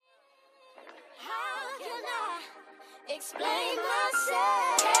Explain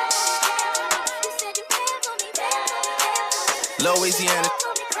myself. You said you cared for me, Louisiana,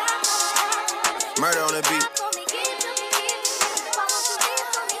 murder on the beat.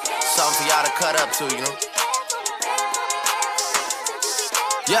 Something for y'all to cut up to, you know.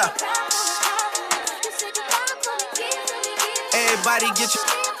 Yeah. Everybody get your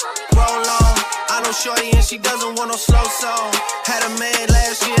roll on. I know shorty and she doesn't want no slow song. Had a man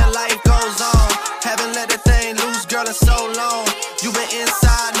last year, life goes on. Haven't let that thing loose, girl, in so long. You been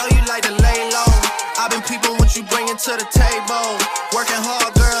inside, know you like to lay low. I've been peeping what you bringing to the table. Working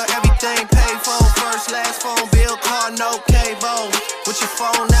hard, girl, everything paid for. First, last phone bill, car, no cable. With your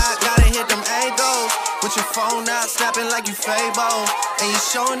phone out, gotta hit them angles. With your phone out, snapping like you Fable. And you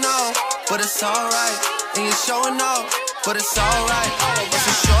showing off, but it's alright. And you showing off, but it's alright. It's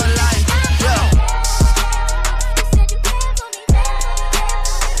a short life, yeah.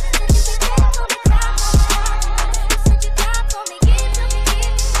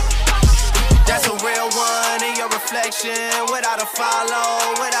 That's a real one in your reflection. Without a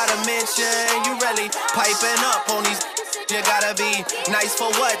follow, without a mention. You really piping up on these. You gotta be nice for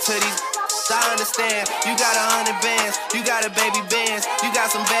what to these. I understand, you got 100 bands, you got a baby bands, you got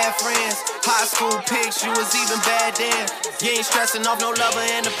some bad friends. High school pics, you was even bad then. You ain't stressing off no lover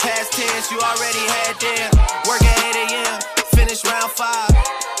in the past tense, you already had them. Work at 8 a.m., finish round 5.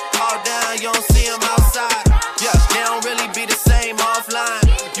 All down, you don't see them outside. Yeah, they don't really be the same offline.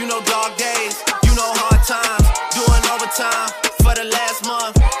 You know dog days, you know hard times. Doing overtime for the last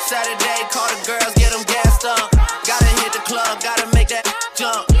month. Saturday, call the girls, get them gassed up. Gotta hit the club, gotta make that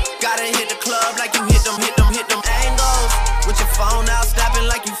jump. Gotta hit the club like you hit them angles. With your phone out, snapping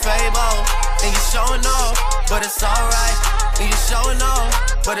like you Fable. And you showing off, but it's alright. And you showing off,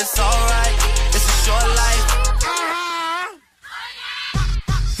 but it's alright. It's a short life.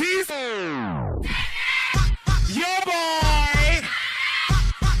 Yo boy,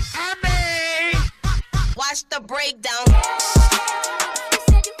 AMAYSS. Watch the breakdown.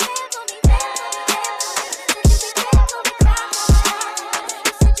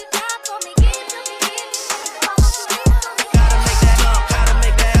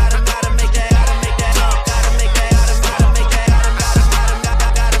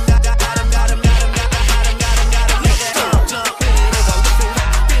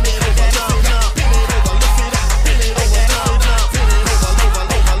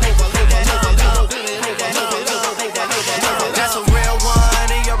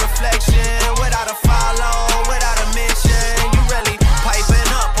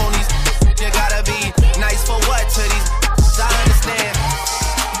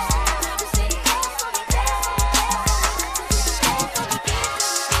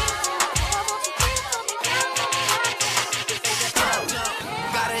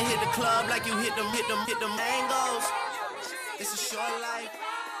 Hit them angles. It's a short life.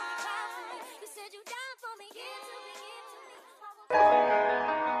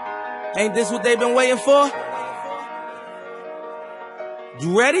 Ain't this what they've been waiting for?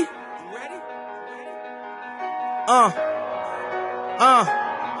 You ready?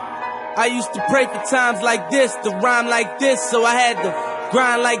 I used to pray for times like this, to rhyme like this, so I had to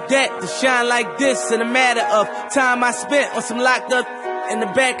grind like that, to shine like this. In a matter of time I spent on some locked up in the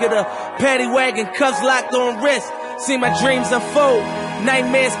back of the paddy wagon, cuffs locked on wrist. See my dreams unfold,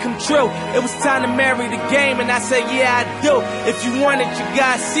 nightmares come true. It was time to marry the game, and I said, yeah, I do. If you want it, you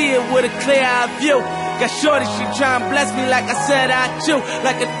gotta see it with a clear eye view. Got shorty, she try and bless me like I said I do.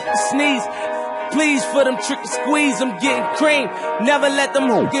 Like a sneeze, please for them trick and squeeze, I'm getting cream. Never let them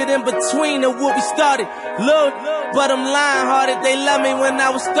get in between of what we started. Look, but I'm lying hearted. They love me when I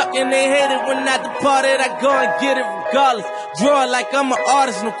was stuck and they hated when I departed. I go and get it regardless. Draw it like I'm an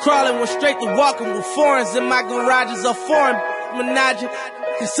artist, no crawling. Went straight to walking with foreigns in my garages or foreign menage.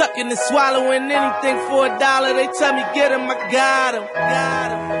 Sucking and swallowing anything for $1. They tell me get him, I got him.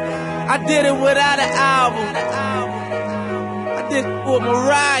 I did it without an album. I did it with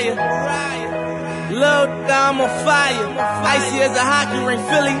Mariah. Lil' I'm on fire. Icy as a hockey ring,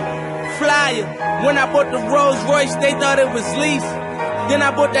 Philly flyer. When I bought the Rolls Royce, they thought it was lease. Then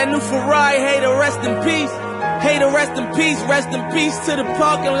I bought that new Ferrari, hey to rest in peace. Hey to rest in peace to the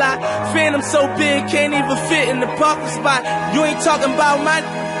parking lot. Phantom so big, can't even fit in the parking spot. You ain't talking about my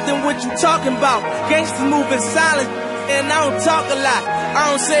then what you talking about? Gangsters move in silence, and I don't talk a lot.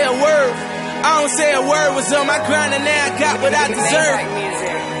 I don't say a word. I don't say a word. Was on my grind and now I got what I deserve.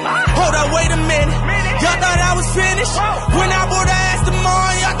 Hold up, wait a minute. Y'all thought I was finished? When I bought the ass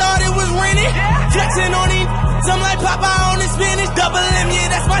tomorrow, y'all thought it was rented? Flexing on these I'm like Papa on the spinach, double M, yeah,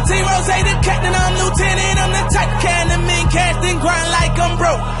 that's my team. Rose, the captain, I'm lieutenant. I'm the type can of men casting grind like I'm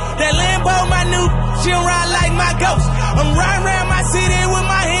broke. That Lambo, my new, she ride like my ghost. I'm riding around my city with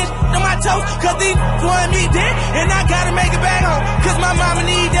my hands on my toes, cause these want me dead, and I gotta make it back home. Cause my mama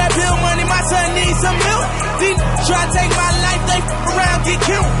need that bill money, my son needs some milk. These try to take my life, they around, get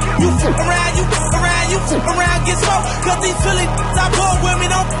killed. You around, you around, you around, get smoked. Cause these Philly I pull with me,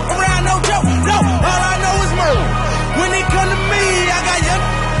 don't around, no joke. No, all I know is murder. When they come to me, I got young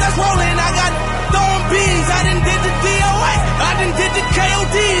that's rolling, I got throwing bees. I done did the DOA, I done did the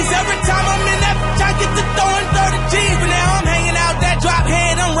KODs. Every time I'm in that bitch, I get to throwing 30 G's. But now I'm hanging out that drop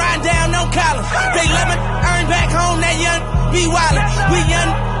head, I'm riding down no collar. They let me earn back home, that young be wildin'. We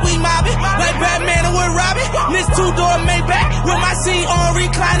young, we mobbin', like Batman and with Robin. This two-door Maybach with my seat on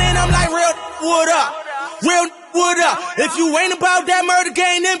reclining. I'm like, real wood up, real wood up. If you ain't about that murder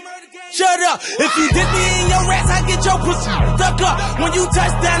game, then shut up. If you dip me in your rats, I get your pussy stuck up. When you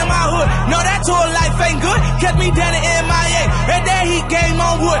touch down in my hood, no, that tour life ain't good. Kept me down in MIA. At that heat game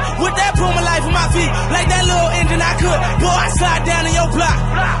on wood. With that Puma life on my feet. Like that little engine I could. Boy, I slide down in your block.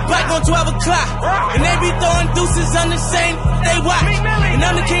 Bike on 12 o'clock. And they be throwing deuces on the same they watch. And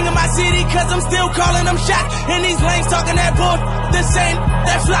I'm the king of my city, cause I'm still calling them shots. And these lanes talking that bull, the same,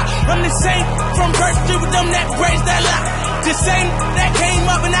 that flop. I'm the same from Birch Street with them that braids that lock. The same that came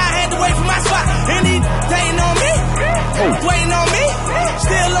up and I had to wait for my spot. And he waiting on me, waiting on me.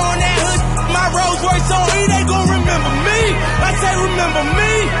 Still on that hood, my Rolls Royce on E, they gon' remember me. I say remember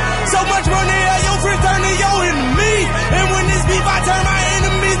me. So much money, your friends turn to your enemy. And when this beef, I turn my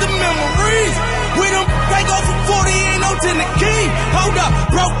enemies to memories. We them, they go from 40, ain't no 10 to key. Hold up,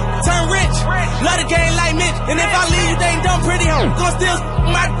 broke, turn rich. Love the game like Mitch. And if I leave you, they ain't done pretty home. Gon' still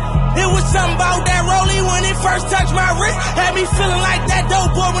my. It was something about that rollie when it first touched my wrist. Had me feeling like that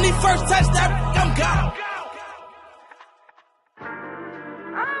dope boy when he first touched that. I'm gone.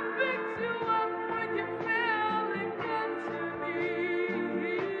 I picked you up when you fell against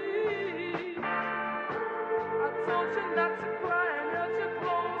me. I told you not to cry and held you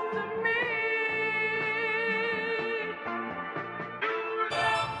close to me.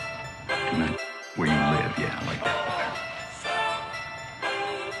 Where you live, yeah, I like that.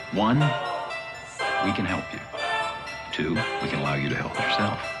 One, we can help you. Two, we can allow you to help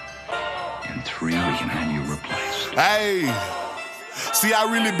yourself. And three, we can have you replaced. Hey, see, I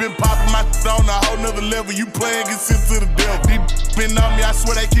really been popping my on a whole nother level. You playing, get sent to the devil. Deep been on me, I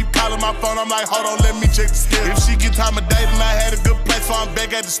swear they keep calling my phone. I'm like, hold on, let me check the schedule. If she get time of day, then I had a good place, so I'm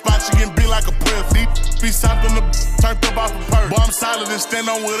back at the spot. She getting big like a prince. Deep be something to turned up off the purse. Boy, I'm solid and stand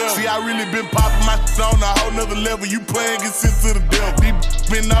on with her. See, I really been popping my on a whole nother level. You playing, get sent to the devil. Deep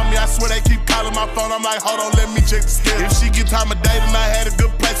been on me, I swear they keep calling my phone. I'm like, hold on, let me check the schedule. If she get time of day, then I had a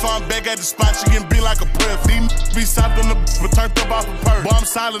good place, so I'm back at the spot. She getting big like a prince. Deep be something to turned up off the purse. Boy, I'm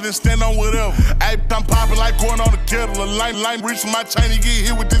solid and stand on whatever. Ay, I'm popping like corn on the kettle. A line reach my chain, he get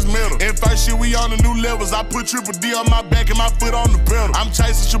hit with this metal. And first shit, we on the new levels. I put triple D on my back and my foot on the pedal. I'm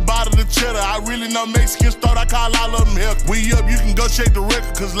chasing Shabbat the cheddar. I really know Mexican start, I call all of them hell. We up, you can go check the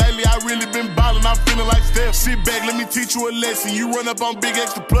record. Cause lately I really been ballin', I'm feeling like Steph. Sit back, let me teach you a lesson. You run up on big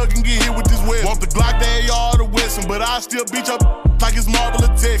extra plug and get hit with this web. Want the Glock, the AR, or the Wesson, but I still beat your like it's Marvel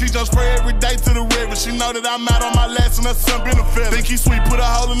attack. She just spray every day to the river. She know that I'm out on my last and her son been a feather. Think he sweet, put a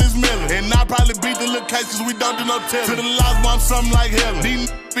hole in his melon. And I probably beat the little case cause we don't do no telling. To the lost boy, I'm something like Helen.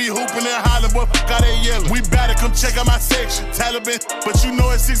 These be hooping and hollering, boy, how they yelling. We better come check out my section. Taliban, but you know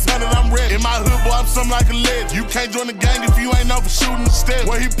it's 600, I'm ready. In my hood, boy, I'm something like a legend. You can't join the gang if you ain't known for shooting the step.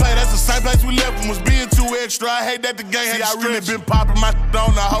 Where he played, that's the same place we left him. Was being too extra. I hate that the gang had I really been popping my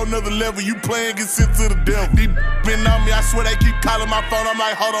on a whole nother level. You playing, get sent to the devil. Deep been on me, I swear they keep calling my phone. I'm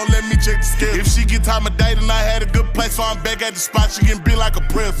like, hold on, let me check the schedule. If she get time of day, then I had a good place, so I'm back at the spot. She getting big like a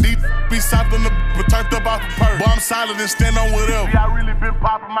prince. Deep be something to turned up off the purse. Boy, I'm solid and stand on whatever. See, I really been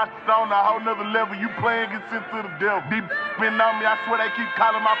popping my on a whole nother level. You playing, get sent to the devil. Deep been on me, I swear they keep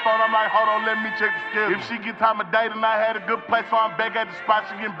calling my phone. I'm like, hold on, let me check the schedule. If she get time of day, then I had a good place, so I'm back at the spot.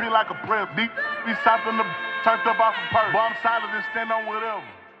 She getting big like a prince. Deep be something to turned up off the purse. Boy, I'm solid and stand on whatever.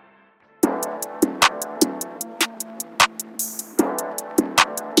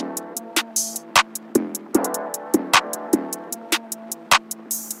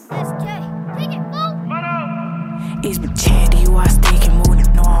 It's pretend you I stick and move,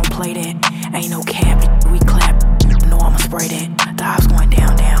 no I don't play that. Ain't no cap, we clap, no I'ma spray that. The ops going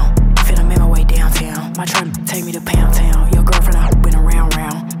down, finna make my way downtown. My truck take me to Pound Town. Your girlfriend I been around.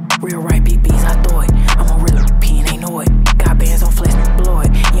 Real right BBs, I throw it. I'm a real P and they know it. Got bands on flex, blow it.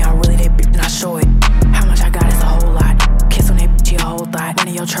 Yeah, I'm really that bitch and I show it. How much I got is a whole lot. Kiss on that bitch, a whole thought. When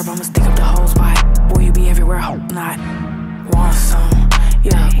in your trap, I'ma stick up the whole spot. Boy, you be everywhere, ho.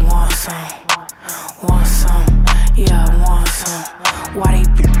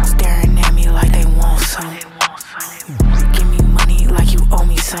 some. Give me money like you owe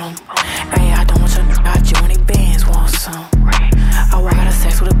me some. Hey, I don't want your got you when they bands want some. I walk out of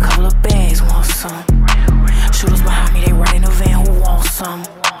sex with a couple of bags, want some. Shooters behind me, they right in the van, who want some?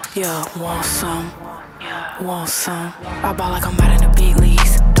 Yeah, want some. Want some. I ball like I'm out in the big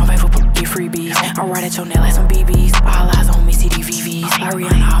leagues. Don't pay for get freebies. I ride at your neck like some BBs. All eyes on me, CDVVs. Like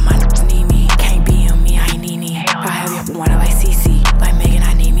Rihanna, all my need me. Can't be on me, I ain't need me. I have you wanted like CC. Like Megan,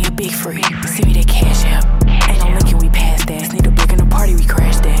 I need me a big free. See me that cash app. Ain't no linking, we pass that. Need a big in the party, we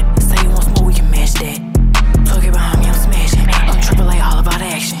crash that. Say you want smoke, we can match that. Plug it behind me, I'm smashing. I'm AAA, all about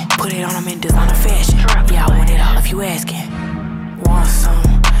action. Put it on them in designer fashion. Yeah, I want it all if you asking. Want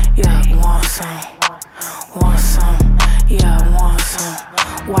some, yeah, want some. Want some, yeah, want some.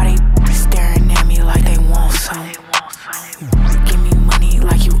 Why they staring at me like they want some? Give me money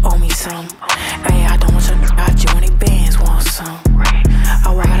like you owe me some. Hey, I don't want your got you when they bands want some.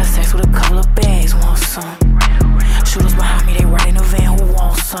 I walk out of sex with a couple of bags, want some. Shooters behind me, they right in the van, who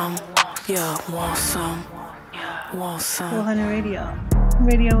want some? Yeah, want some. Want some. 400 radio.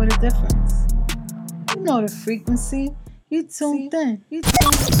 Radio with a difference. You know the frequency. You tuned in.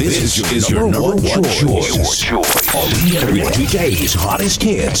 This is your number one choice. Every day's hottest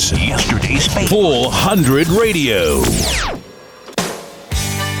hits. Yesterday's favorite. 400 Radio.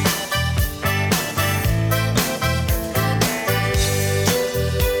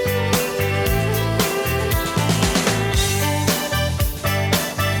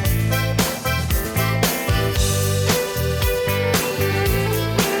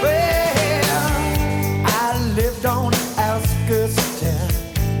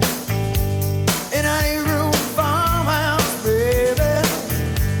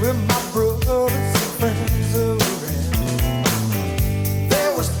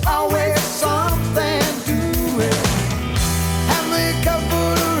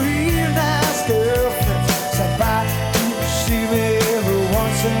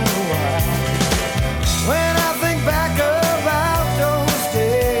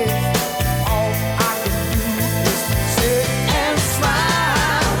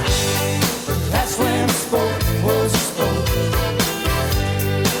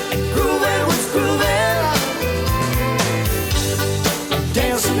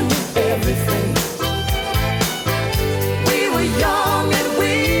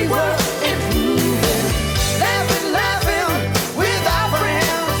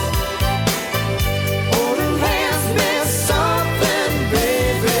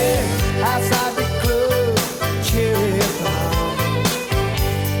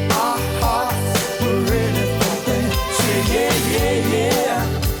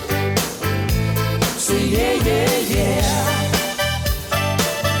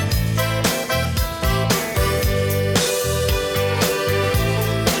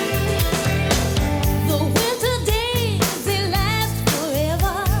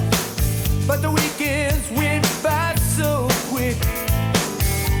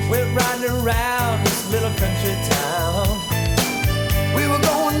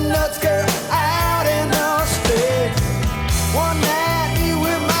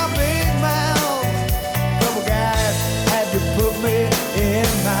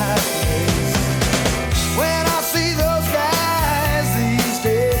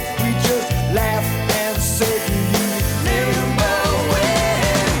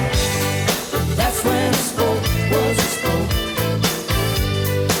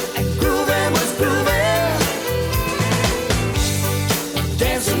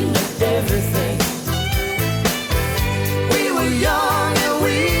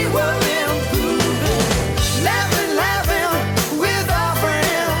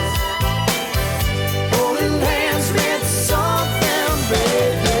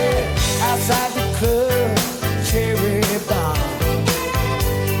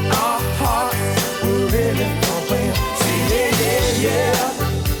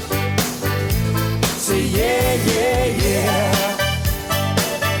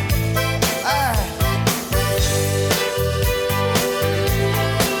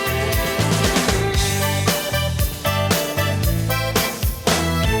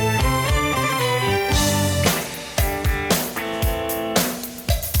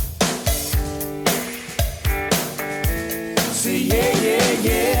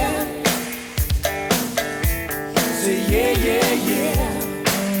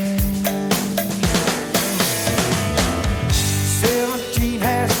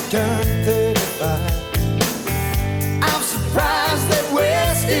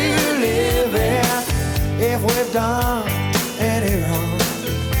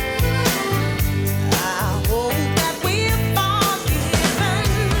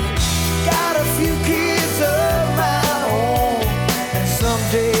 Got a few kids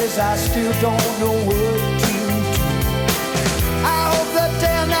don't know what to do. I hope that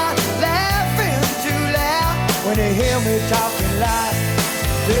they're not laughing too loud when they hear me talking like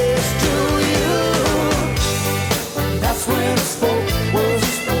this to you. That's when I spoke, was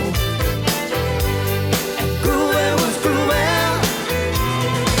spoke, and grooving was grooving,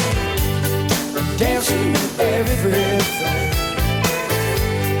 dancing in everything.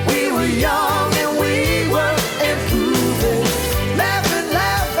 We were young and we were improving, laughing,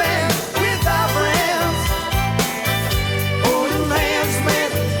 laughing with our friends. Oh, the man's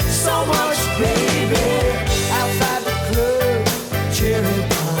meant so much, baby. Outside the club, cheering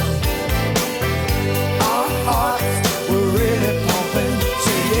on. Our hearts were really pumping.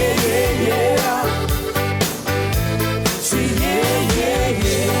 Say yeah, yeah, yeah. Say yeah, yeah,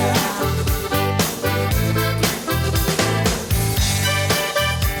 yeah.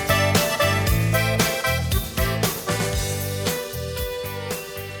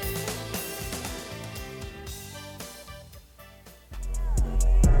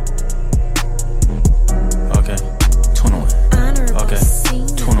 Okay, 21. Okay,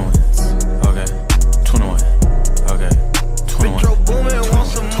 21. Okay, 21. Okay, 21.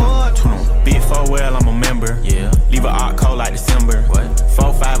 Big 4 well, I'm a member. Yeah. Leave a art code like December. What?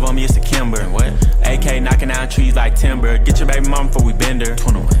 4-5 on me, it's a Kimber. What? AK knocking down trees like timber. Get your baby mama before we bend her.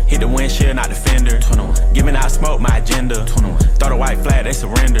 21. Hit the windshield, not the fender. 21. Giving out smoke, my agenda. 21. Throw the white flag, they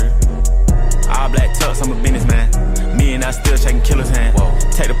surrender. All black tux, I'm a businessman. Me and I still shaking killer's hand. Whoa.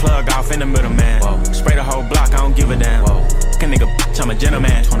 Take the plug off in the middle, man. Whoa. Spray the whole block, I don't give a damn. Whoa. Fuck a nigga, bitch, I'm a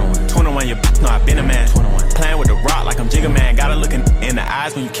gentleman. 21. 21, you know I been a man. 21. Playing with the rock like I'm Jigga Man. Gotta look in the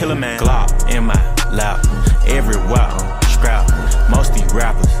eyes when you kill a man. Glock in my lap, everywhere I'm scrap. Most these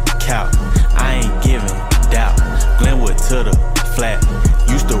rappers cow. I ain't giving doubt. Glenwood to the flat.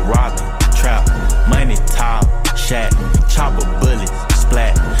 Used to rob and trap. Money tall, shack. Chopper bullets,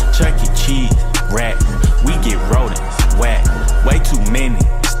 splat. Chuck E. Cheese, rack. We get rodents, whack. Way too many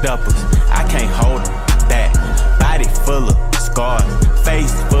steppers. I can't hold them back. Body full of scars.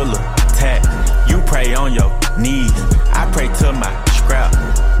 Face full of tats. You pray on your knees. I pray to my scrap.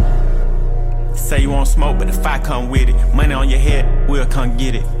 Say you want smoke, but the fire come with it. Money on your head, we'll come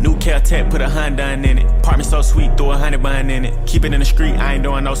get it. New Caltech, put 100 in it. Apartment so sweet, throw 100 bun in it. Keep it in the street, I ain't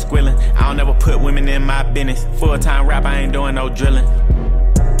doing no squilling. I don't ever put women in my business. Full-time rap, I ain't doing no drilling.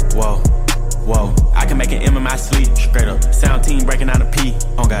 Whoa, whoa, I can make an M in my sleep, straight up. Sound team breaking down a P,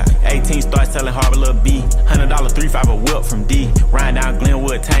 oh God. 18 start selling hard, little B. $100, 3-5 a whip from D. Riding down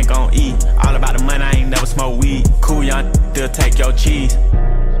Glenwood, tank on E. All about the money, I ain't never smoke weed. Cool young, still take your cheese.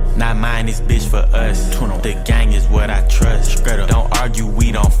 Not mine, this bitch for us. The gang is what I trust. Straight up. Don't argue,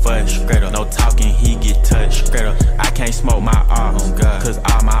 we don't fuss. Straight up. No talking, he get touched. Straight up. I can't smoke my ops, cause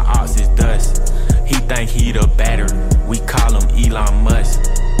all my ops is dust. He think he the battery. We call him Elon Musk.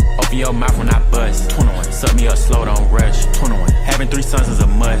 Open your mouth when I bust. 21. Suck me up slow, don't rush. 21. Having 3 sons is a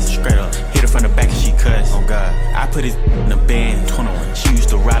must. Straight up. Hit her from the back and she cuss. Oh God. I put his in the band. 21. She used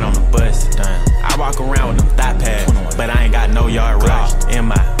to ride on the bus. Damn. I walk around with them thigh pads. 21. But I ain't got no yard rush. In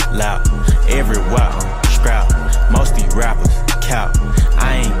my lap. Everywhere I'm scrap. Most these rappers cow.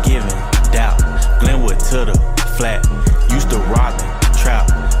 I ain't giving doubt. Glenwood to the flat. Used to rob and trap.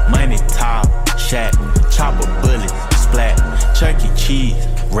 Money tall, shack. Chopper bullets, splat. Chuck E. Cheese,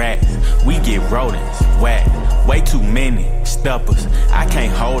 racks. We get rodents, whack. Way too many steppers. I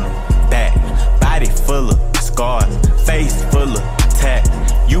can't hold them back. Body full of scars. Face full of tats.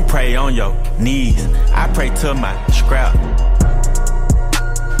 You pray on your knees. I pray to my scrap.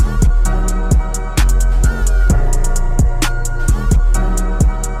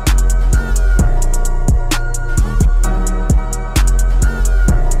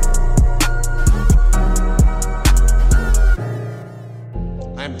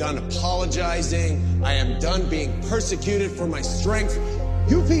 I am done being persecuted for my strength.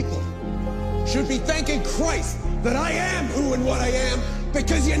 You people should be thanking Christ that I am who and what I am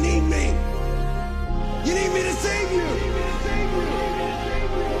because you need me. You need me to save you.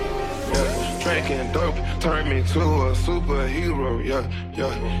 Yeah, drinking dope turned me to a superhero. Yeah,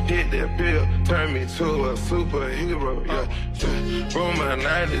 yeah. Hit that bill, turned me to a superhero. Yeah, yeah. Rumor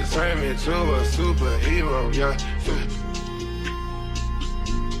 90s turned me to a superhero. Yeah, yeah.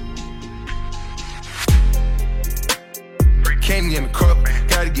 Candy in the cup,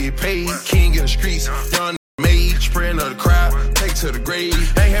 gotta get paid. King in the streets, young made, spreading of the crowd, take to the grave.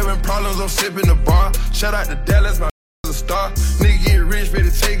 Ain't having problems, I'm sipping the bar. Shout out to Dallas, my a star. Nigga get rich,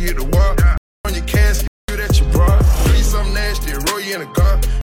 better take it to war. On your casket, you that you brought. Be something nasty, roll you in a car.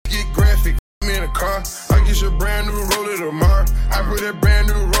 Get graphic, me in a car. I get your brand new roller tomorrow. I put that brand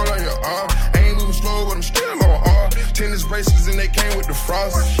new roll on your arm. I ain't moving slow, but I'm still on R. Tennis bracelets and they came with the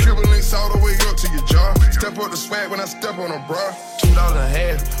frost. Cuban links all the way up to your jaw. Step up the swag when I step on a bra. $2 a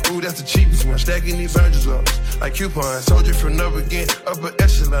half, ooh, that's the cheapest one. Stacking these virgins up like coupons. Told you from never again, upper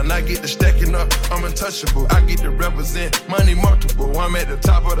echelon. I get the stacking up, I'm untouchable. I get to represent money multiple. I'm at the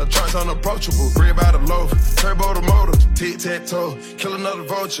top of the charts, unapproachable. Rib out of loaf, turbo the motor, tic-tac-toe. Kill another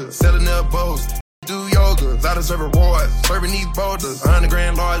vulture, selling their bows. Do yoga, I deserve rewards. Serving these boulders, 100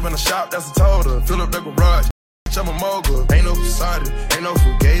 grand large when I shop, that's a total. Fill up the garage. I'm a mogul, ain't no facade, ain't no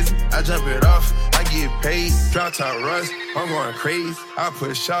fugazi. I jump it off, I get paid. Drop top rust, I'm going crazy. I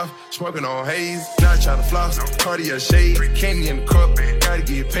push off, smoking on haze. Not trying to floss, Cartier shade. Candy in the cup, gotta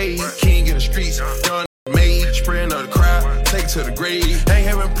get paid. King in the streets, done made. Spraying up the crowd, take it to the grave. Ain't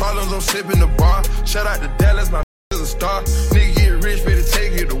having problems, I'm sipping the bar. Shout out to Dallas, my is a star. Nigga get rich, better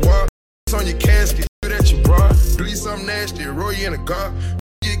take it to war. It's on your casket, shoot at your bra. Do you something nasty, roll you in a car.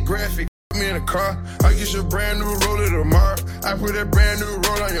 Get graphic. Me in a car, I get your brand new roller tomorrow. I put that brand new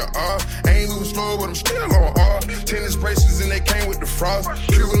roll on your arm. Ain't moving slow, but I'm still on R. Tennis bracelets and they came with the frost.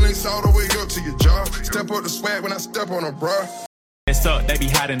 Cuban links all the way up to your jaw. Step up the swag when I step on a bra. It's up, they be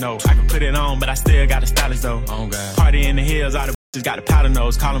hiding though. I can put it on, but I still got a stylist though. Oh God. Party in the hills, all the bitches got a powder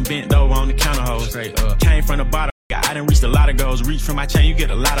nose. Call them bent over on the counter hose. Straight up. Came from the bottom, I done reached a lot of goals. Reach from my chain, you get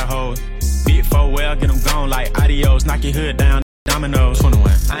a lot of hoes. Big 4 well, get them gone like adios. Knock your hood down. Dominoes, 21.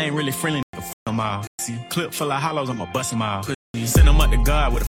 I ain't really friendly, nigga, f them all. See, clip full of hollows, I'ma bust them all. Send them up to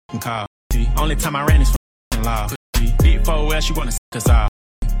God with a f***ing call. See, only time I ran is for law. Big 4 well, she wanna s*** us all.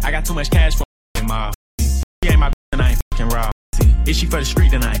 I got too much cash for a mall. She ain't my bitch, and I ain't f***ing raw. See, if she for the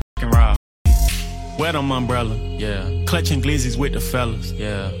street, then I ain't f***ing raw. Wear them umbrella, yeah. Clutching glizzies with the fellas,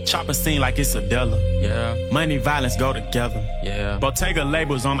 yeah. Chopper scene like it's a Della, yeah. Money, violence go together, yeah. Bottega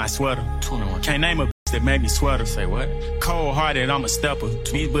labels on my sweater, 21. Can't name a bitch that made me sweater. Say what? Cold hearted, I'm a stepper.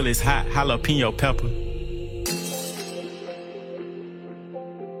 These bullets hot, jalapeno pepper.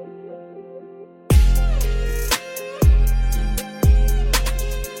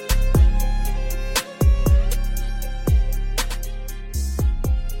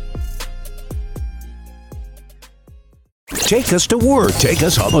 Take us to work. Take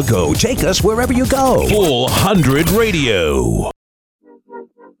us on the go. Take us wherever you go. Full 100 Radio.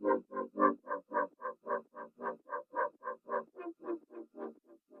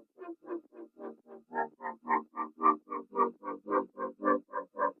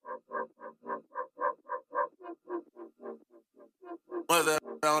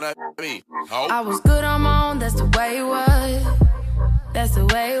 I was good on my own, that's the way it was. That's the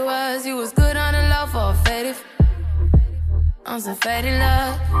way it was. You was good on the low for a faded. On some faded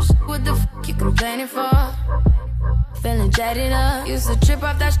love. What the f you complaining for? Feeling jaded up. Used to trip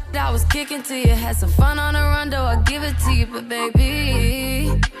off that shit I was kicking to you. Had some fun on the run, though I give it to you. But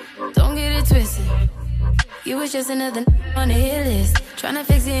baby, don't get it twisted. You was just another on the hit list. Tryna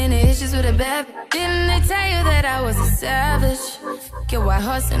fix any issues with a bad. Didn't they tell you that I was a savage? Get white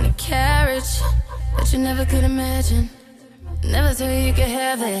horse in a carriage that you never could imagine. Never thought you could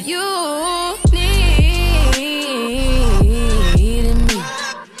have it. You needed me.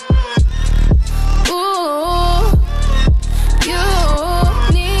 Ooh, you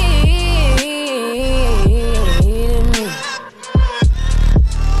needed me.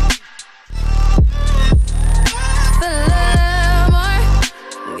 Feel a little more,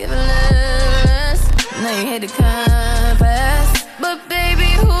 give a little less. Now you hate the compass, but baby,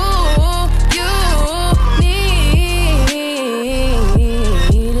 who you needed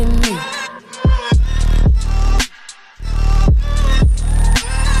me.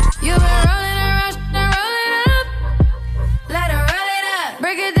 You've been rolling around and roll it up. Let her roll it up.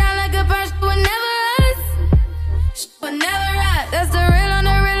 Break it down like a punch, would never us. Would never us. That's the real on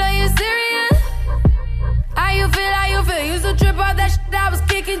the real, are you serious? How you feel, how you feel? Used to trip off that shit I was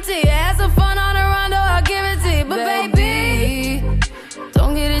kicking to you. Had some fun on the run, though I'll give it to you. But baby,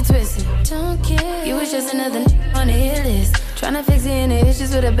 don't get it twisted. Don't get you was just another on the hit list. Tryna fix any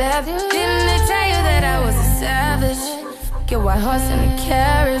issues with a bad. Didn't they tell you that I was a savage? Get white horse in a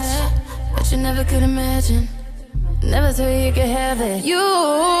carriage that you never could imagine. Never thought you could have it.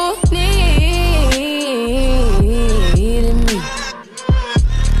 You needed me.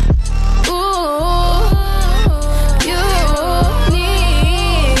 Ooh, you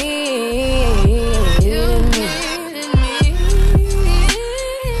needed me.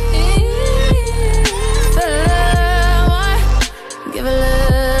 Feel a little more, give a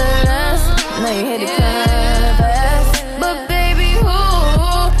little less. Now you hate the compass, but baby, who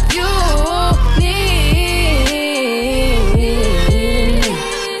you needed me.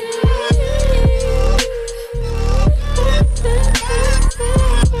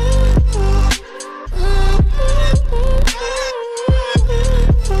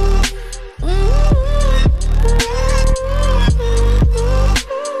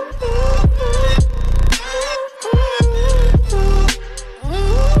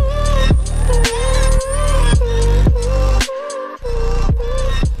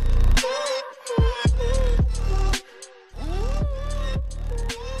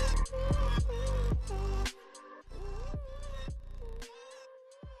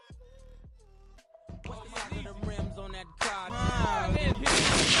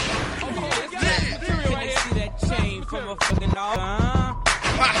 See that chain from a fucking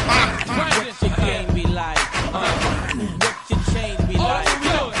what your game be like? What your chain be like?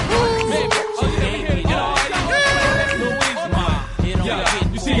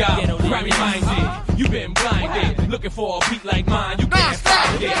 You see I'm grimy-minded. You been blinded. Looking for a beat like mine. You can't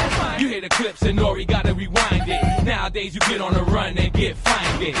find it. You hear the clips and Nori gotta rewind it. Nowadays you get on the run and get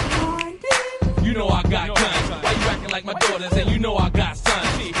find it. You know I got guns. Why you acting like my daughters? And you know I got sons.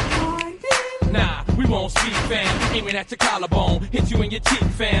 Nah, we won't speak, fam. Aiming at your collarbone, hit you in your cheek,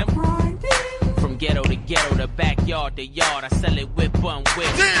 fam. From ghetto to ghetto, to backyard to yard, I sell it whip on whip.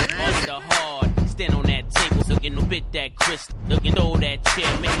 On the hard, stand on that table, so get no bit that crisp. Look and throw that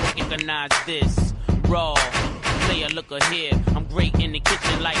chair, make me recognize this. Raw, player, look here. I'm great in the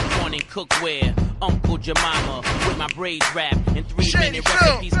kitchen like corn and cookware. Uncle Jemima with my braids wrapped in 3-minute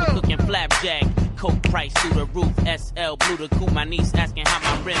recipes for cooking flapjack. Coke price through the roof, SL blue to coupe. My niece asking how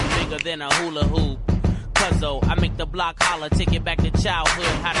my rim bigger than a hula hoop. Cuzzo, I make the block holler, take it back to childhood.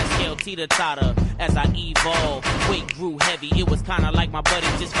 How to scale teeter-totter as I evolve. Weight grew heavy, it was kinda like my buddy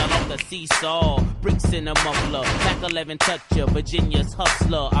just fell off the seesaw. Bricks in the muffler, back 11 toucher, Virginia's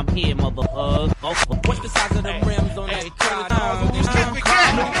hustler. I'm here, mother. What's the size of the rims on that car?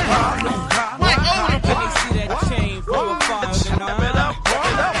 Can they see that chain from afar? What's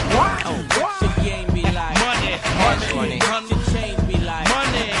your game be like? Money. What's your chain be like?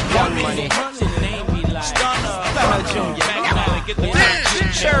 Money. What's your name be like? Stunner Junior.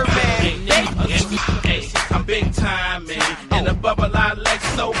 I'm big time, man. In the bubble, I like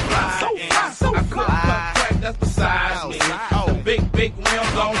so fly. I cook crack, that's besides me. The big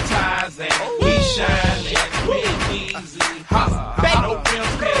rims on ties, and he shining, big easy. Holla, no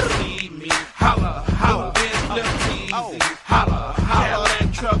rims can't see me. Holla, Benz flip teasy. Holla,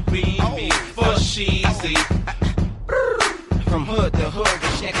 Cadillac truck beam me for sheezy. From hood to hood,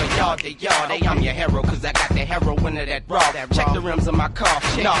 with shaker, yard to yard. Hey, I'm your hero, cause I got the heroin of that raw. Check the rims of my car.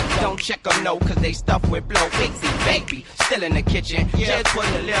 No, don't check them, no, cause they stuffed with blow. Bixie, baby, still in the kitchen. Just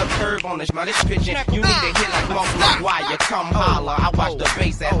putting a little curve on this mother's pitching. You need to hit like Boss McGuire. Come holler, I watch the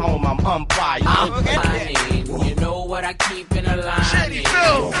bass at home, I'm umpire. You know what I keep in a line.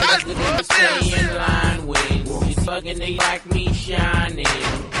 Stay in line with. You fucking they like me shining.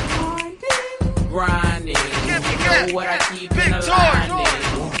 Grinding, you know what I keep in a line.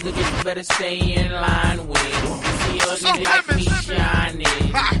 Look, you better stay in line with. See us like me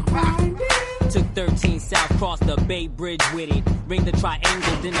shining. Took 13 south, crossed the Bay Bridge with it. Ring the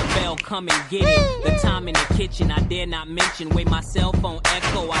triangle, then the bell, come and get it. The time in the kitchen, I dare not mention. Way my cell phone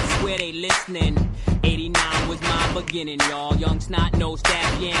echo, I swear they listening. 89 was my beginning, y'all. Young snot nose,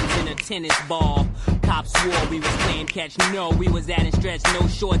 stab yams in a tennis ball. Cops swore we was playing catch. No, we was adding stretch, no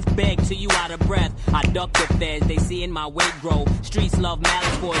shorts, beg till you out of breath. I duck the feds, they seeing my weight grow. Streets love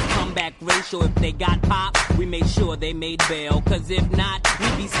malice for its comeback ratio. If they got pop, we made sure they made bail. Cause if not, we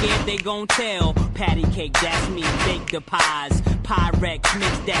be scared they gon' tell. Patty cake, that's me, bake the pies. Pyrex,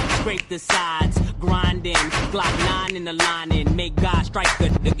 mix that, scrape the sides. Grinding, Glock 9 in the lining. Make God strike the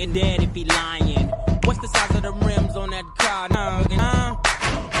nigga dead if he lying. What's the size of the rims on that car?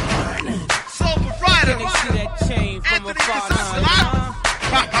 Soul Rider. Can they see that chain from afar?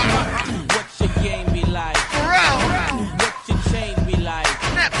 What's your game be like? What's your chain be like?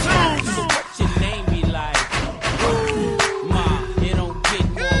 Neptune. So what's your name be like? Ma, it don't get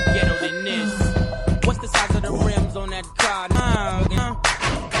more ghetto than this. What's the size of the rims on that car?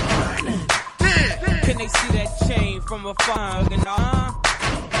 Can they see that chain from afar?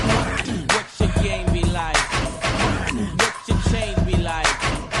 What's your game be like? What's your chain be like?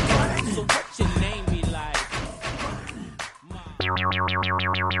 So what's your name be like?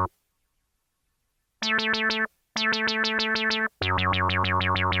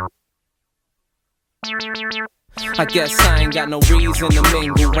 I guess I ain't got no reason to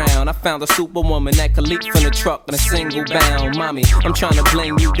mingle round. I found a superwoman that could leap from the truck in a single bound. Mommy, I'm trying to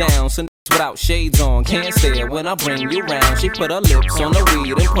bling you down. So without shades on, can't stare when I bring you round. She put her lips on the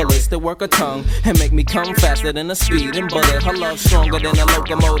weed and pullets to work her tongue and make me come faster than a speeding bullet. Her love stronger than a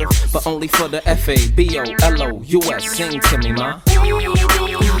locomotive, but only for the FABOLOUS. Sing to me, ma. Baby,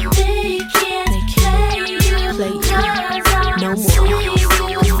 they can't play you no more.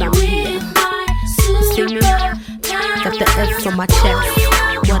 'Cause I'm here. See me? Got the F on my chest.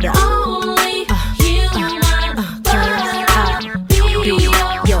 What up?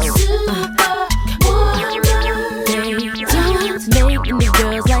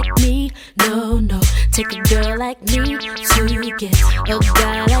 Take a girl like me to get a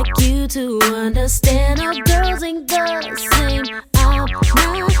guy like you to understand. Our girls ain't the same. I'm not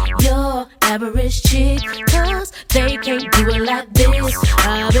your average chick, cause they can't do it like this.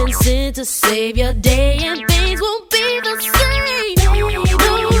 I've been sent to save your day and things won't be the same.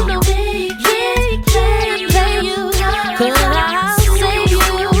 No, they can't play you, cause I'll save you.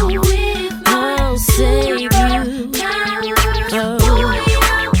 I'll save you.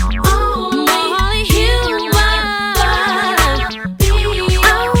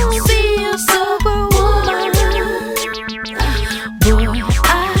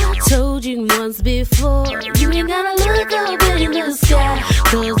 Before you ain't gotta look up in the sky,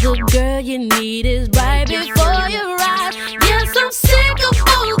 cause the girl you need is right before you ride. Yes, I'm sick of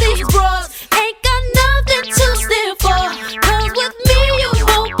all these bros, ain't got nothing to stand for, cause with me you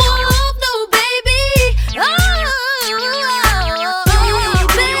won't fall off, no baby. Oh,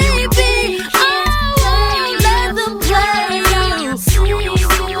 baby, I won't let them play you.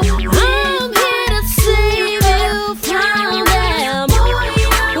 I'm here to save you from them.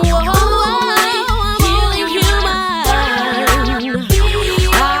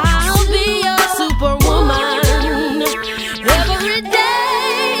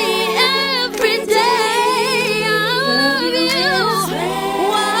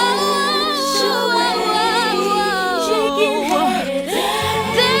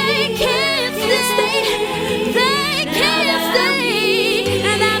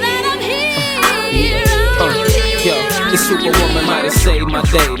 Superwoman might have saved my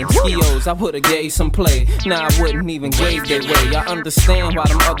day. Them skills, I would've gave some play. Nah, I wouldn't even gave their way. I understand why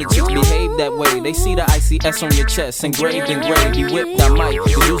them other chicks behave that way. They see the ICS on your chest, engraved in gravy, whipped I might.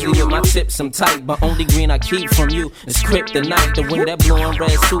 Cause usually with my tips I'm tight, but only green I keep from you is kryptonite. The way that blue and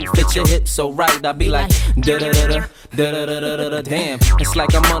red suit fits your hips so right, I be like da-da-da-da, da-da-da-da-da-da. Damn, it's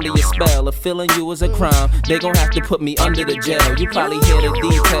like I'm under your spell. If feeling you is a crime, they gon' have to put me under the jail. You probably hear the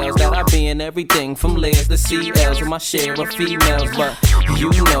details that I be in everything from layers to CLs with my share of females, but you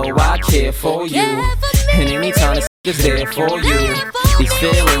know I care for you, and anytime it's there for you. These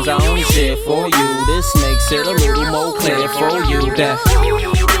feelings I only share for you. This makes it a little more clear for you that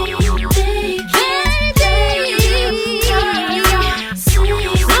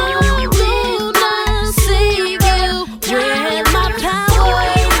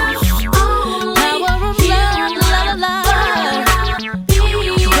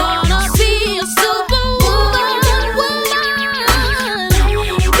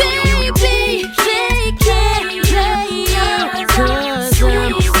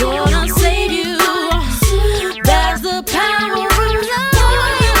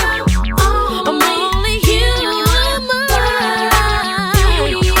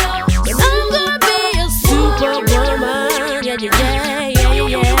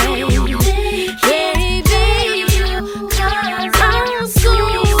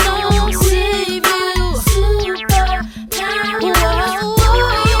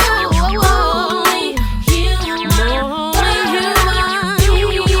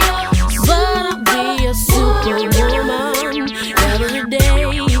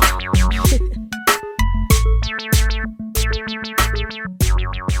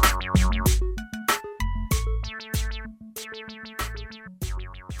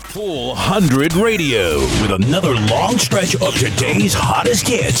Full 100 Radio with another long stretch of today's hottest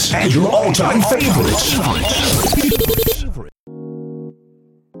hits and your all-time favorites.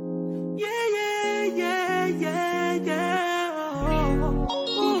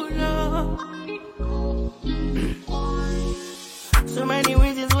 So many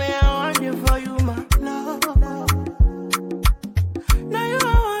reasons where I want you for you, my love. Now you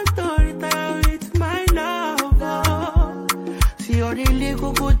want to retire with my love. See all the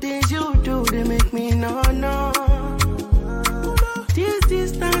little good things you do, they make me no. This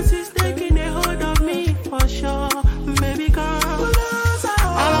distance is taking a hold of me for sure. Baby, come.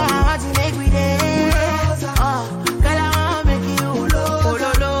 I want to make me there. Oh, girl, I want to make you.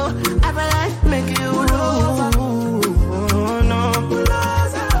 I feel like make you.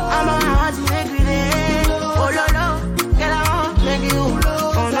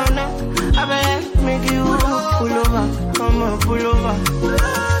 Pull over.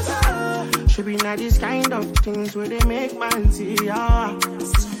 Should be not these kind of things where they make man see ya.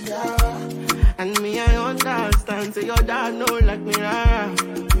 And me, I understand. Say your dad know like me. See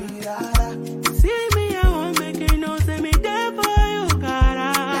me, I won't make you know. Say me there for you,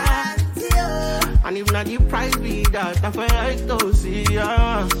 gotta. And if not the price be that, I feel like to see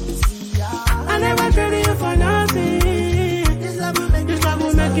ya. I never traded you for nothing. This love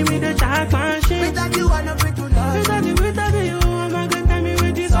will make me the jack machine. Without you, I never do nothing. Without you, I'm not gonna tell me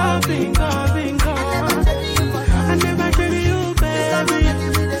with this all finger. I never traded you, baby.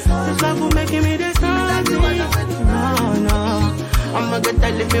 This love will make me the something. No, I'm not you're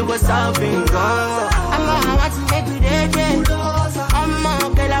telling me what's up and go. I'm gonna want to make you dead. I'm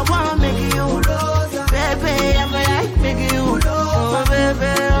a girl, I wanna make you. Baby, I'm like make you. Oh,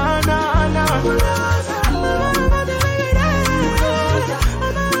 baby, oh, no, no.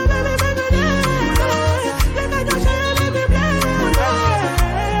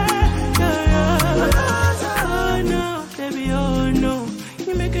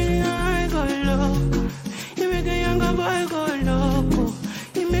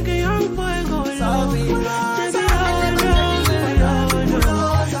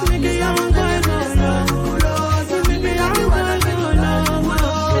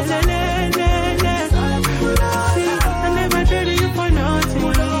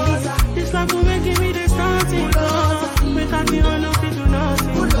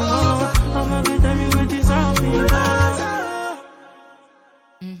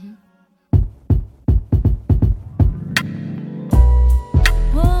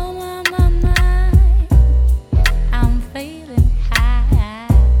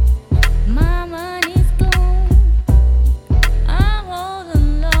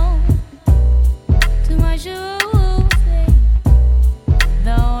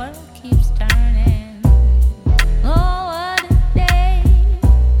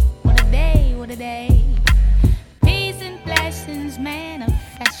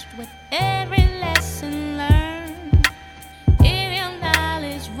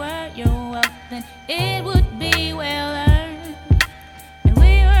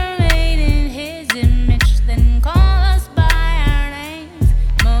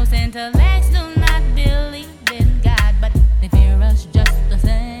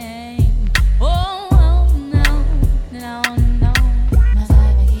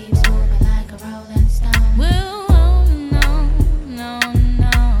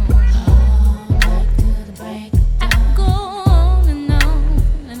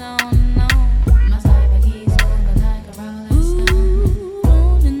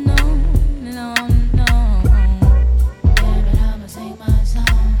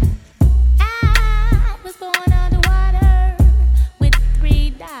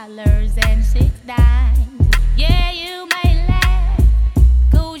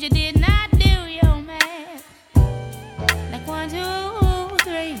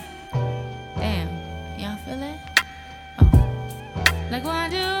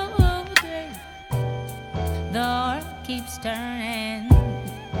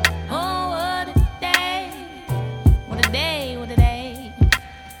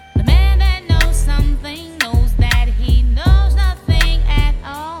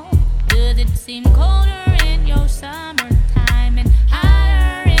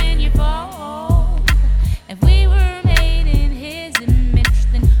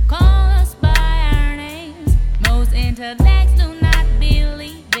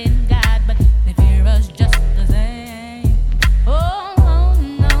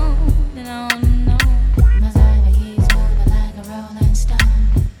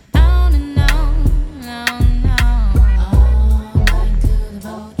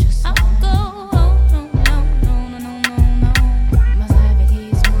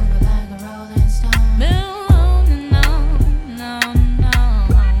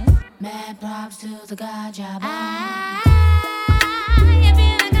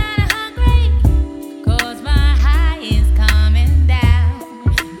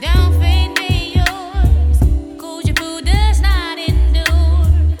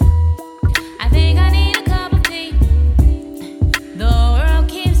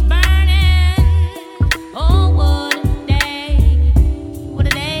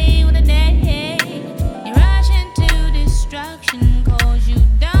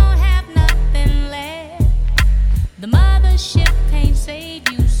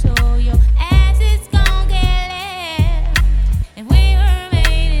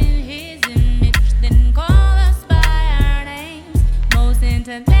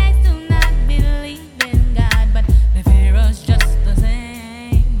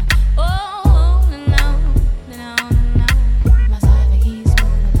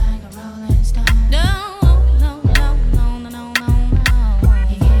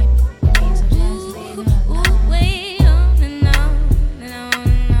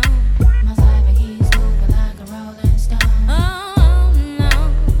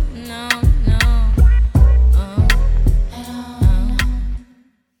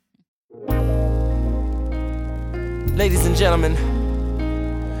 Ladies and gentlemen,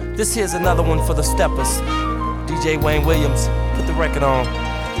 this here's another one for the steppers. DJ Wayne Williams, put the record on.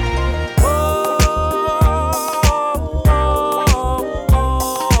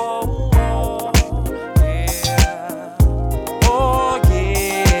 Oh yeah.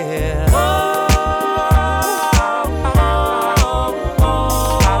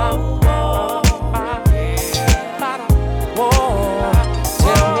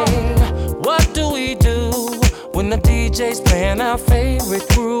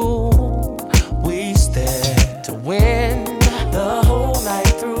 brew. We stand to win the whole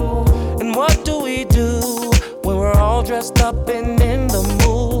night through. And what do we do when we're all dressed up and in the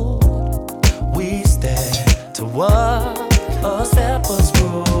mood? We stand to what a stepper's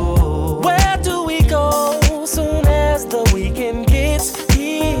rule. Where do we go soon as the weekend gets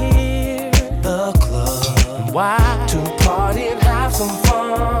here? The club. Why? To party and have some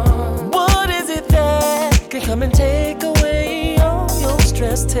fun. What is it that can come and take away all your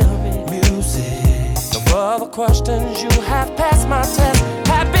stress? Tell me. Music. No other questions, you have passed my test.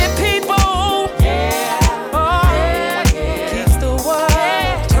 Happy people. Yeah. Oh, yeah, yeah. Keeps the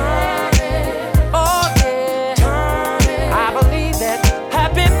world turning. Oh, yeah. Turning. I believe that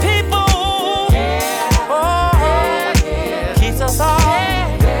happy people. Yeah. Oh, yeah, yeah. Keeps us all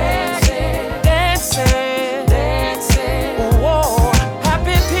dancing, dancing, dancing. Whoa,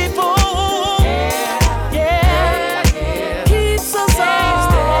 happy people. Yeah, yeah, yeah. Keeps us all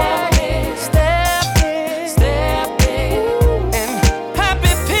stepping, stepping, stepping. And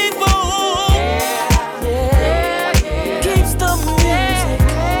happy people. Yeah, yeah, yeah. Keeps the music.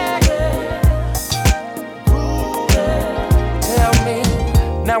 Tell me,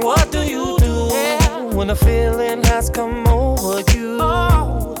 now what do you do when the feeling has come over you?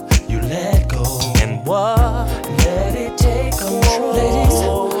 You let go and what? Let it take control. Ladies,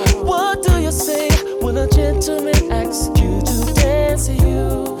 what do you say when a gentleman asks you to dance to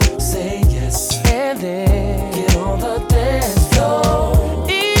you? Say yes and then get on the dance floor.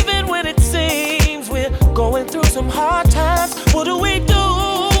 Even when it seems we're going through some hard times, what do we do?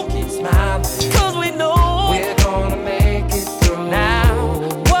 Keep smiling, 'cause we know we're gonna make it through. Now,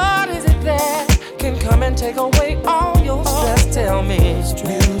 what is it that can come and take away all your stress? Tell me.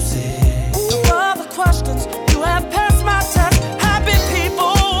 Music. No other questions, you have passed my test. Happy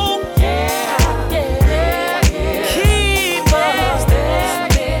people. Yeah, yeah, yeah, yeah. Keep us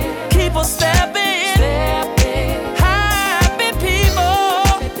stepping, keep us stepping, stepping. Happy people.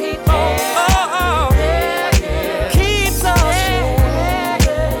 Oh, oh, oh. Yeah, yeah. Keeps us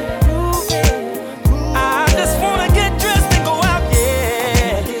moving. I just wanna get dressed and go out,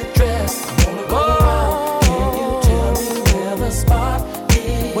 yeah. Get dressed, I wanna go out. Can you tell me where the spot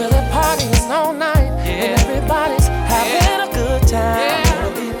is? Where the party's all night and everybody's having a good time.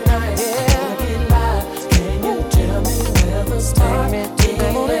 Wanna get nice, wanna get live. Can you tell me where the spot is?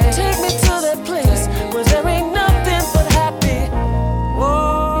 Take me to that place where there ain't nothing but happy.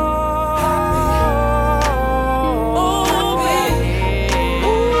 Whoa, happy. Oh, baby.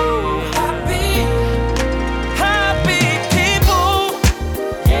 Ooh, happy. Happy people.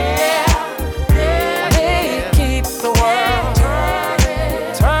 Yeah, yeah. They keep the world turning,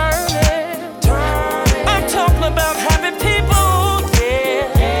 turning, turning. I'm talking about happy people. Yeah,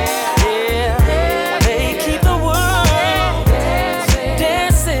 yeah, yeah. They keep the world dancing,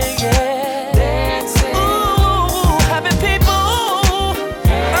 dancing, yeah, dancing. Ooh, happy people.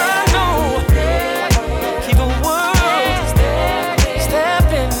 I know. Keep the world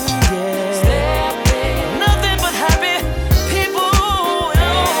stepping, yeah. Nothing but happy people.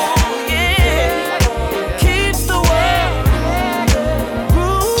 Oh, yeah. Keeps the world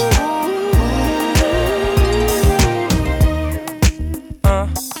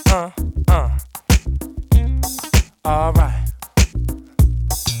all right.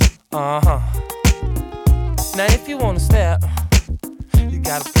 Now if you wanna step, you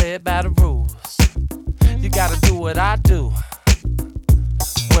gotta play it by the rules. You gotta do what I do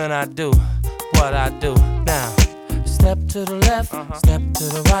when I do what I do. Now, step to the left, step to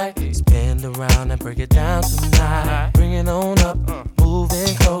the right, spin around and break it down tonight. Bring it on up,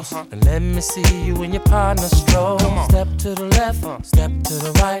 moving close, and let me see you and your partner stroll. Step to the left, step to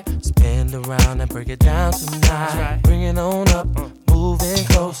the right, spin around and break it down tonight. Bring it on up, moving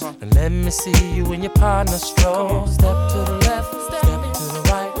close, and let me see you and your partner stroll. Step to the left, step to the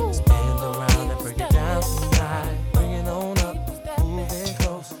right, spin around and break it down tonight. Bring it on up, moving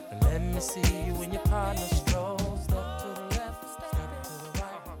close, and let me see you and your partner stroll. Step to the left, step to the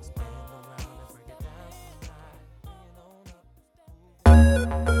right, spin around and break it down tonight.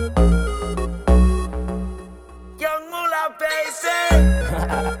 Young Moolah, baby.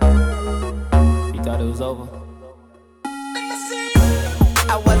 You thought it was over?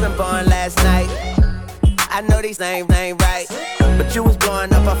 I wasn't born last night. I know these names ain't right. But you was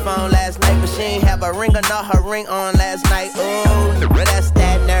blowing up her phone last night. But she ain't have a ring or not her ring on last night. Ooh, but that's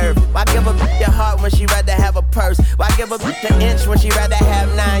that nerve. Why give a bitch your heart when she rather have a purse? Why give a bitch an inch when she rather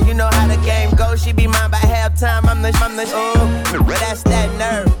have 9? You know how the game goes. She be mine by halftime. I'm the ooh, but that's that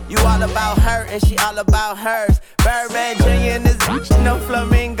nerve. You all about her and she all about hers. Birdman Jr. and this bitch, no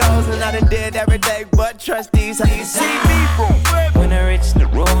flamingos. And I done did every day but trust these. How you see me? When I reach the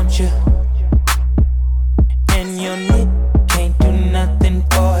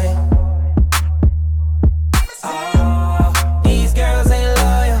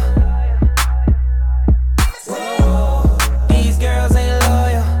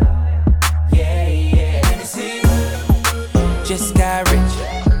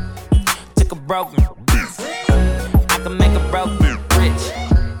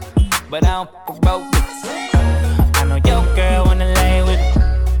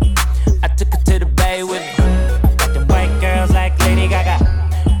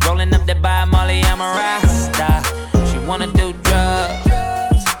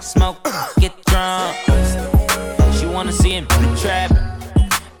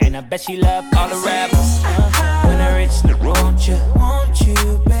And I bet she love all the rappers. When I reach the want you,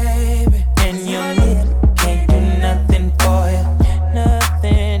 baby. And you need, can't do nothing for you.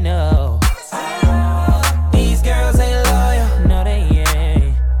 Nothing, no. These girls ain't loyal. No, they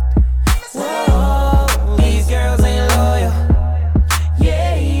ain't. Whoa, these girls ain't loyal.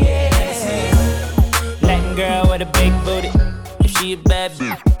 Yeah, yeah. Latin girl with a big booty. If she a bad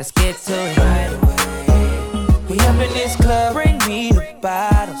bitch, let's get to it right away. We up in this club, bring me the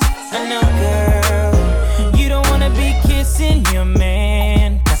bottles. I know, girl, you don't wanna be kissing your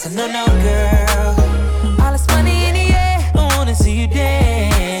man. That's a no, girl. All this money in the air, I wanna see you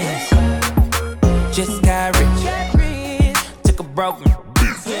dance. Just got rich, took a broken.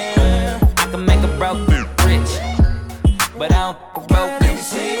 Yeah, I can make a broken rich, but I don't broke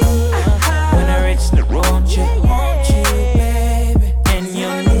bitch. When I reach the want you, baby. And you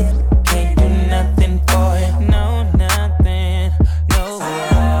need, can't do nothing for you. No, nothing, no.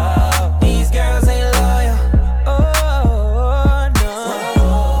 These girls ain't loyal. Oh, no.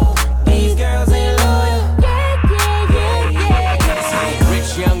 These girls ain't loyal.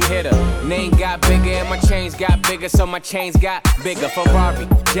 Rich young hitter, name got bigger and my chains got bigger, so my chains got bigger. Ferrari,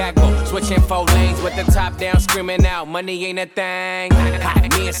 Jaguar, switching 4 lanes with the top down, screaming out, money ain't a thing.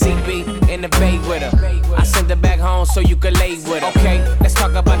 Me and CB in the bay with her. I sent her back home so you could lay with her. Okay, let's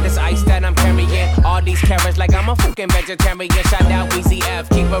talk about this ice that I'm carrying. All these carrots like I'm a fucking vegetarian. Shout out Weezy F,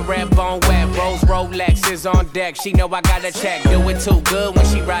 keep a red bone wet. Rose Rolex is on deck. She know I got a check. Do it too good when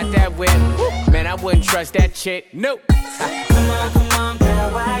she ride that whip. Man, I wouldn't trust that chick. Nope. Come on,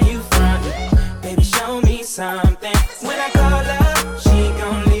 girl, why you frontin'? Baby, show me something. When I call her, she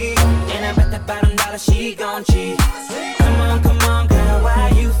gon' leave. And I bet that bottom dollar she gon' cheat. Come on, girl, why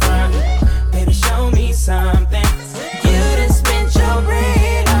you frontin'? Baby, show me something. You done spent your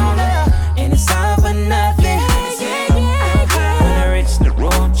bread on her, and it's all for nothing. When I reach the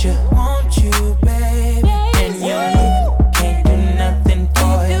want you, baby. And you can't do nothing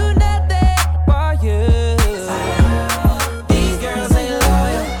for you. These girls ain't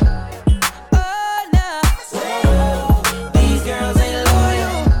loyal. Oh, no. These girls ain't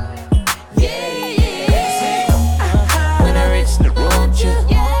loyal. Yeah. When I reach the want you,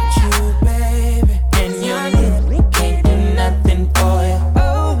 baby. And you can't do nothing for you.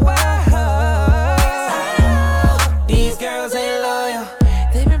 Oh, wow. These girls ain't loyal.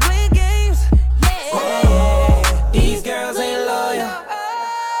 They been playing games. Yeah. These girls ain't loyal.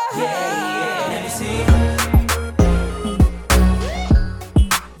 Yeah. Let me see.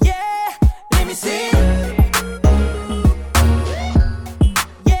 Yeah. Let me see.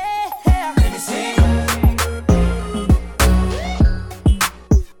 Yeah. Let me see.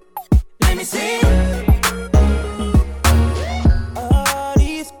 Let me see. Oh,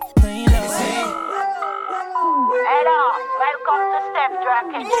 these ain't loyal. Hey dog, welcome to Step Drag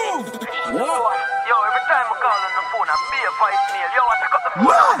Kitchen. Yo, every time I call on the phone, I be a voicemail. Yo, I pick up the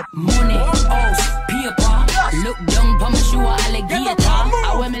phone. Money, house, paper. Look down pa my shoe, alligator.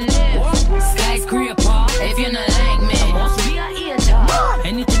 I where me live, skyscraper. If you not like me, must be a hater.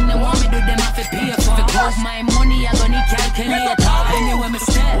 Anything they want me do, them have to pay for. If it cost my money, I gon' need calculator. Anywhere me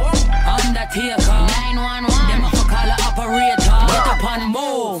step, undertaker. 911, them have to call a operator. Get up and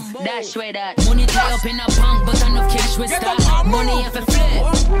move, dash way that. Money tie up in a bank, but enough cash with stock. Money have to flip,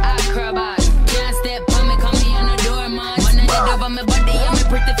 acrobat. Can't step on me, come me on the doormat. Man, I did over my body and my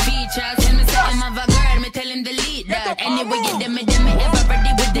pretty features. Tell me say I'm a girl, me tell him delete that. Anyway, you them me ever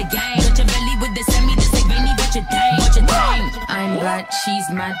ready with the game. Got your belly with the semi, the sick veiny, what you think? I'm glad she's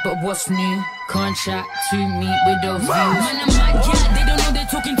mad, but what's new? Contract to meet with those views. Man, I'm mad, yeah, they don't know they're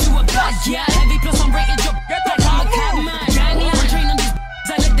talking to a bad, yeah. Heavy plus I'm rated drop, like I'm a cabman. Gang, yeah, I'm trained on these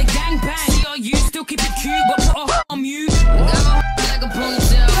I let the gang bang. See all you still keep it cute, but put a on mute. Got my like a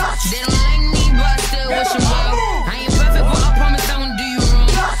ponytail. They don't like me, but I still wish them well. I ain't perfect, but I promise I won't do you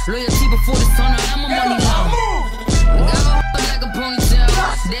wrong. Loyalty before the sun, I'm a money long. Got my like a ponytail.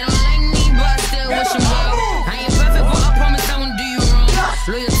 They don't like me, but I still wish them well. I ain't perfect, but I promise I won't do you wrong.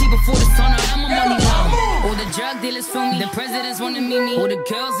 Loyalty before the sun, I'm a money long. All the drug dealers for me, the presidents wanna meet me. All the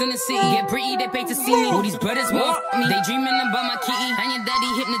girls in the city get pretty, they pay to see me. All these brothers want me, they dreaming about my kitty. And your daddy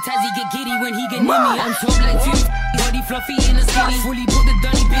hypnotized, he get giddy when he get near me. I'm top like two, body fluffy in the skinny. Fully put the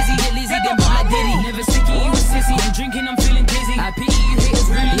dunny busy, get lazy, then pop like Diddy. Never sticky, you a sissy. I'm drinking, I'm feeling dizzy. I pity you haters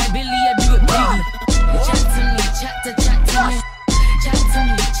really, like Billy, I do it biggie. Chat to me, chat to me. Chat to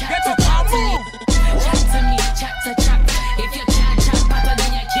me, chat to me. Chat to me, chat to chat. If you can't chat better,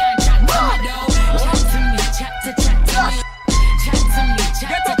 then you can't chat to me though. Chat to me, chat to me. Chat to me,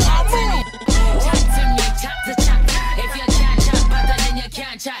 chat to me. Chat to me, chat to chat. If you can't chat better, then you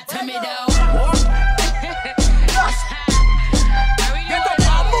can't chat to me though. I really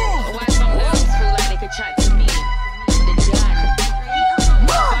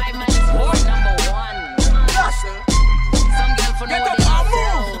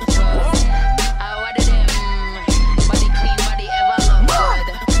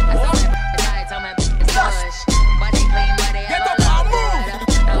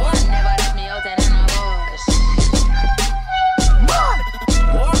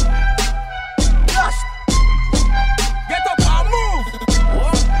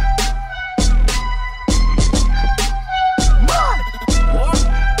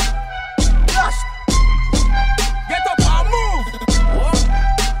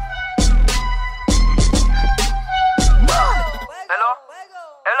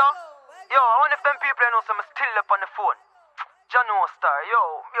people know some still up on the phone. Jano Star,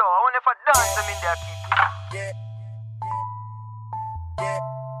 yo, I wonder if I dance them in there,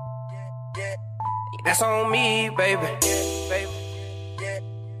 keep. That's on me, baby.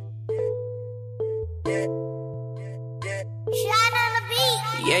 Shine on the beat.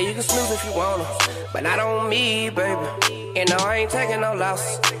 Yeah, you can snooze if you wanna, but not on me, baby. And no, I ain't taking no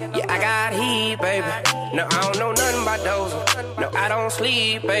loss. Yeah, I got heat, baby. No, I don't know nothing about those. No, I don't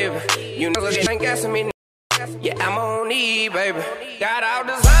sleep, baby. You know, you ain't guessing me. Yeah, I'm on E, baby. Got all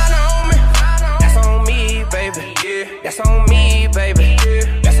design on me. That's on me, baby. Yeah, that's on me, baby.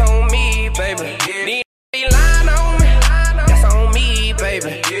 That's on me, baby. Need line on me. That's on me,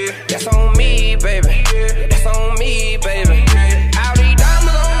 baby. That's on me, baby. That's on me, baby. All these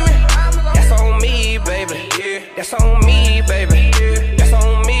diamonds on me. That's on me, baby. That's on me, baby. That's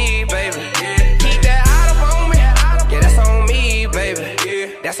on me, baby. Keep that out up on me. Yeah, that's on me, baby.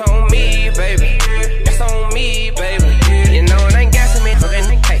 That's on me, baby. That's on me, baby. You know it ain't gassing me.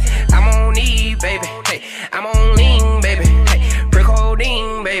 Hey, I'm on E, baby. Hey, I'm on lean, baby. Hey, brick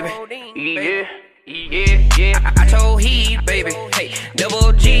holding, baby. Yeah. I told heat, baby. Hey,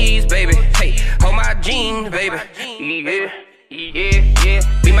 double G's, baby. Hey, hold my jeans, baby. Yeah.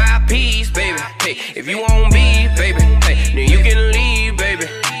 Be my piece, baby. Hey, if you want beef, baby, hey, then you can leave, baby.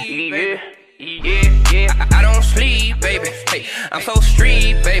 Yeah. I don't sleep, baby. Hey, I'm so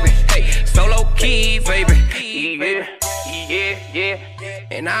street, baby. Hey, so low key, baby. Yeah.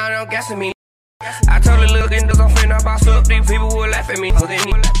 And I don't guess me. I told the little niggas I'm finna boss up. These people will laugh at me.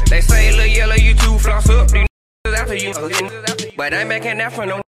 They say, Lil' Yellow, you too floss up. These niggas after you. But I ain't making that for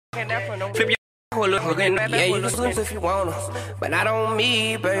no. Flip your yeah, you can swim if you wanna, but not on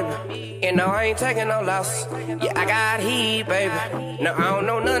me, baby. And no, I ain't taking no loss. Yeah, I got heat, baby. No, I don't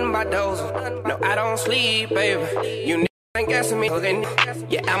know nothing about those. No, I don't sleep, baby. You niggas ain't guessing me.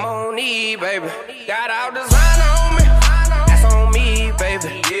 Yeah, I'm on E, baby. Got all design on me. That's on me,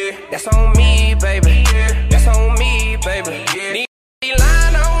 baby. That's on me, baby. That's on me, baby. Need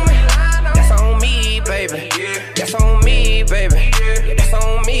line on me. That's on me, baby. That's on me, baby. That's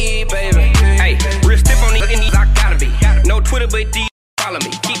on me, baby. Hey, real stiff on these I gotta be. No Twitter, but these follow me.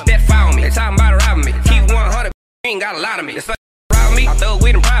 Keep that file on me. They talking about robbing me. Keep 100, you ain't got a lot of me. It's like rob me, I thug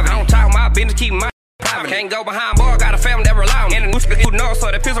with them private. I don't talk my business, keep my private. Can't go behind boy, got a family that rely on me. And the new north, so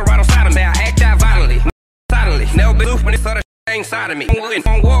they pistol right on side of me. I act out violently, silently. Never been loose when this other ain't side of me.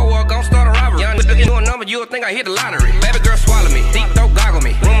 On war, gon' start a robbery. Young nigga doing a number, you'll think I hit the lottery. Baby girl swallow me, deep throat goggle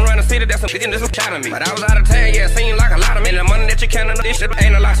me. Room around the city, that's some chat of me. But I was out of town, yeah, it seemed like a lot of me. And the money that you can't know, this shit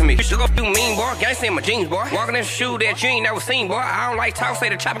ain't a lot to me. You should go do mean, boy. Gangsta in my jeans, boy. Walking in the shoe that you ain't never seen, boy. I don't like talk, say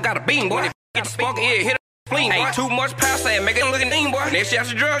the chopper got a beam, boy. Get the smoke, yeah, hit a clean, boy. Ain't too much power, say make it look lean, boy. Next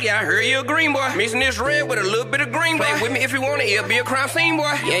year's a drug, yeah, I heard you a green, boy. Mixing this red with a little bit of green, boy. Play with me if you want it, it'll be a crime scene,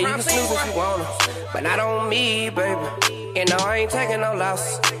 boy. Yeah, you can snooze if you wanna, but not on me, baby. And no, I ain't taking no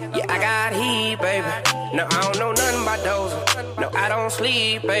loss. Yeah, I got heat, baby. No, I don't know nothing about those. No, I don't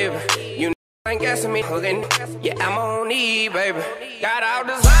sleep, baby. You ain't guessing me. Yeah, I'm on E, baby. Got all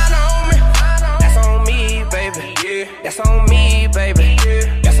design on me. That's on me, baby. That's on me, baby.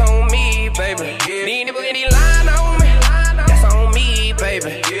 That's on me, baby. Need any line on me. That's on me,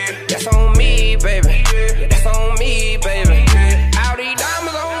 baby. That's on me, baby. That's on me, baby. All these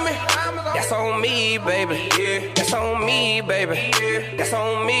diamonds on me. That's on me, baby. That's on me, baby. That's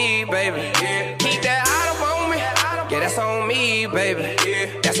on me, baby. Keep that out up on me. Yeah, that's on me, baby.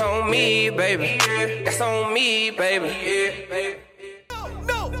 That's on me, baby. That's on me, baby.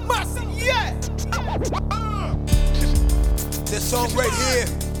 No mercy, yeah. This song right here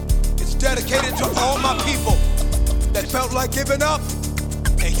is dedicated to all my people that felt like giving up,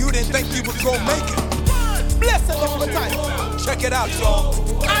 and you didn't think you was gonna make it. Bless it all the time. Check it out, y'all.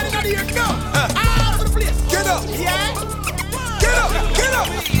 I didn't know you go. Out of the place. Get up. Yeah. Get up. Get up.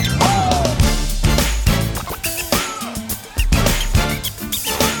 Oh.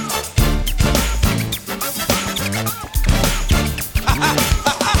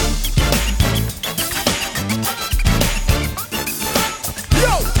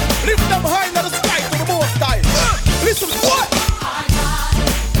 Yo, lift them high in the sky for the more style. Listen, what?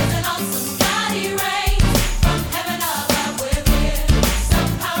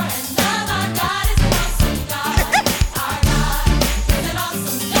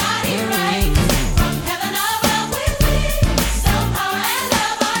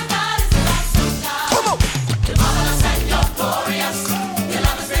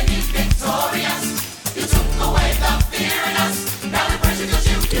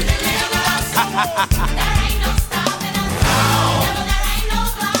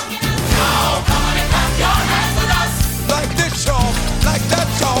 Like this, y'all. Like that,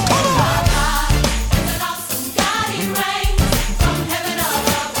 y'all. Come on.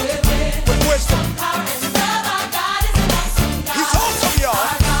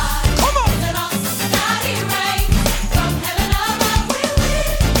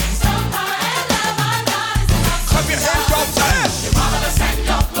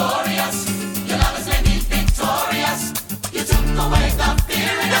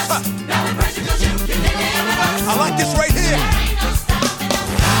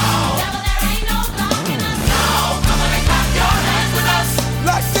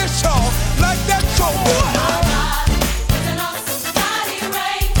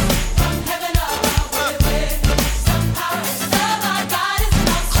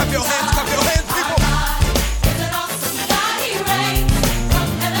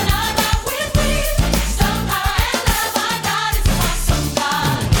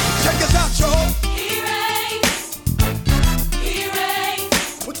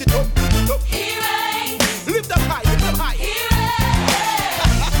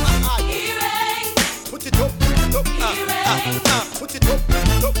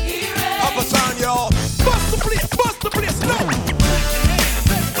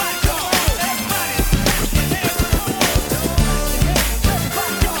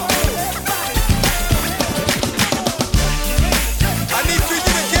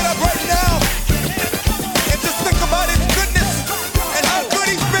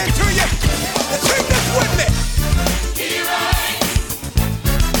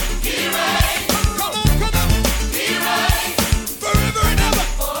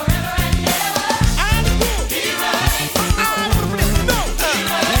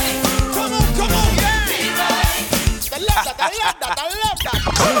 love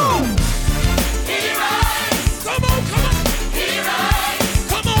that.